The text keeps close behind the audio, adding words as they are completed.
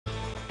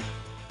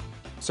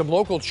Some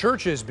local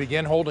churches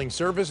begin holding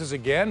services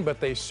again, but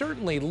they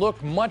certainly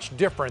look much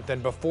different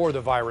than before the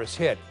virus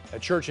hit. A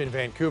church in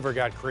Vancouver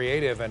got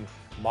creative and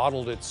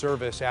modeled its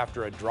service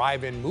after a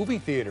drive-in movie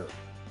theater.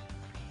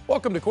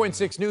 Welcome to KOIN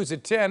 6 News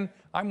at 10.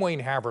 I'm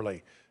Wayne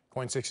Haverly.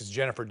 KOIN 6's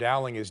Jennifer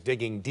Dowling is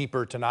digging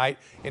deeper tonight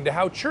into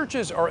how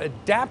churches are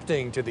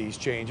adapting to these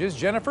changes.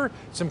 Jennifer,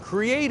 some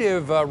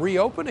creative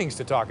reopenings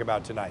to talk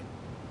about tonight.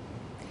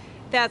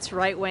 That's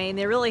right, Wayne.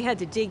 They really had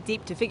to dig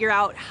deep to figure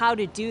out how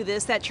to do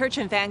this. That church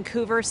in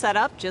Vancouver set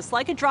up just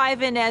like a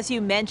drive-in, as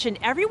you mentioned.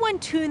 Everyone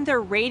tuned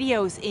their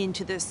radios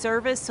into the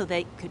service so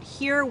they could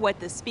hear what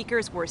the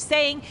speakers were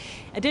saying.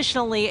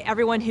 Additionally,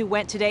 everyone who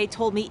went today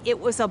told me it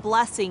was a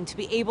blessing to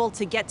be able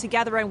to get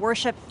together and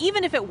worship,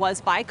 even if it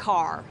was by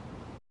car.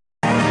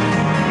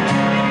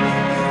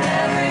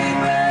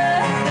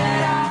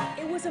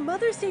 It was a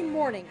Mother's Day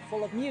morning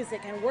full of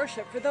music and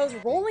worship for those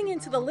rolling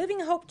into the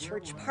Living Hope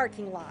Church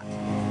parking lot.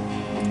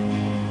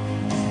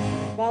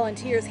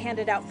 Volunteers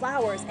handed out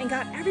flowers and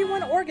got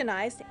everyone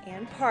organized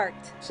and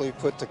parked. So we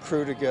put the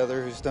crew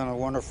together who's done a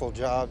wonderful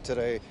job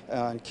today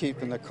on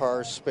keeping the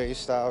cars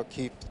spaced out,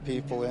 keep the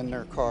people in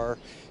their car.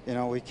 You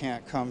know, we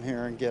can't come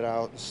here and get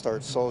out and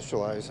start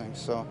socializing.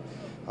 So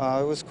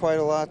it was quite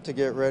a lot to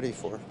get ready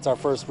for. It's our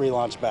first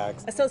relaunch back.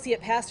 Associate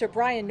Pastor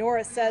Brian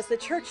Norris says the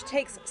church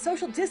takes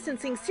social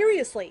distancing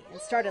seriously and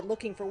started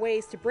looking for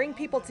ways to bring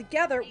people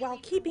together while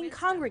keeping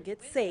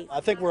congregants safe. I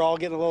think we're all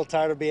getting a little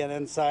tired of being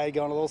inside,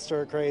 going a little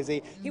stir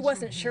crazy. He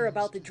wasn't sure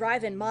about the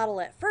drive-in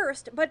model at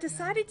first, but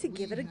decided to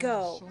give it a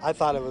go. I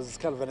thought it was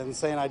kind of an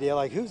insane idea,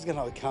 like who's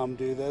going to come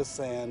do this?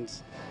 And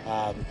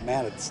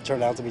man, it's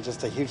turned out to be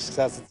just a huge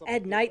success.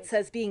 Ed Knight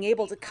says being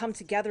able to come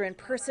together in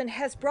person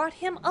has brought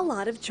him a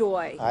lot of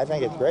joy. I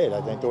think it's great.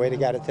 I think the way they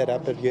got it set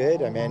up is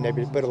good. I mean, they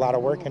put a lot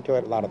of work into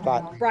it, a lot of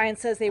thought. Brian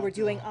says they were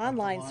doing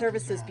online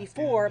services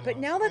before, but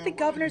now that the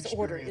governor's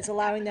order is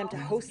allowing them to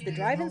host the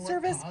drive-in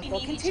service, they'll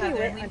continue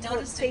it until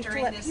it's safe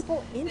to let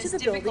people into the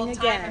building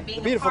again.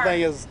 The beautiful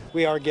thing is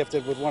we are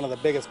gifted with one of the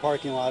biggest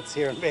parking lots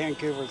here in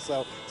Vancouver,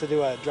 so to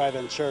do a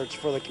drive-in church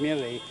for the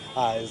community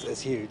is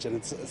huge, and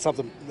it's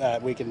something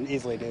that we can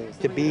easily do.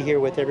 To be here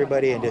with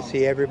everybody and to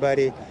see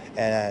everybody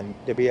and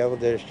to be able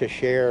to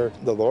share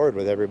the Lord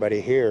with everybody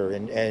here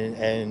and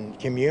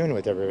commune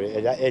with everybody,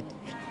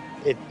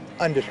 it's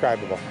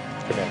undescribable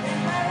to me.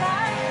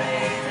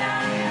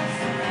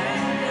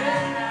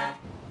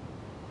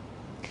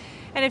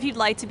 And if you'd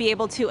like to be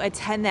able to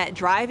attend that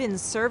drive-in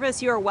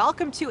service, you are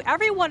welcome to.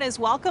 Everyone is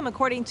welcome,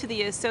 according to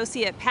the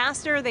associate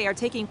pastor. They are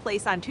taking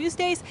place on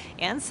Tuesdays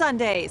and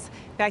Sundays.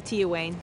 Back to you, Wayne.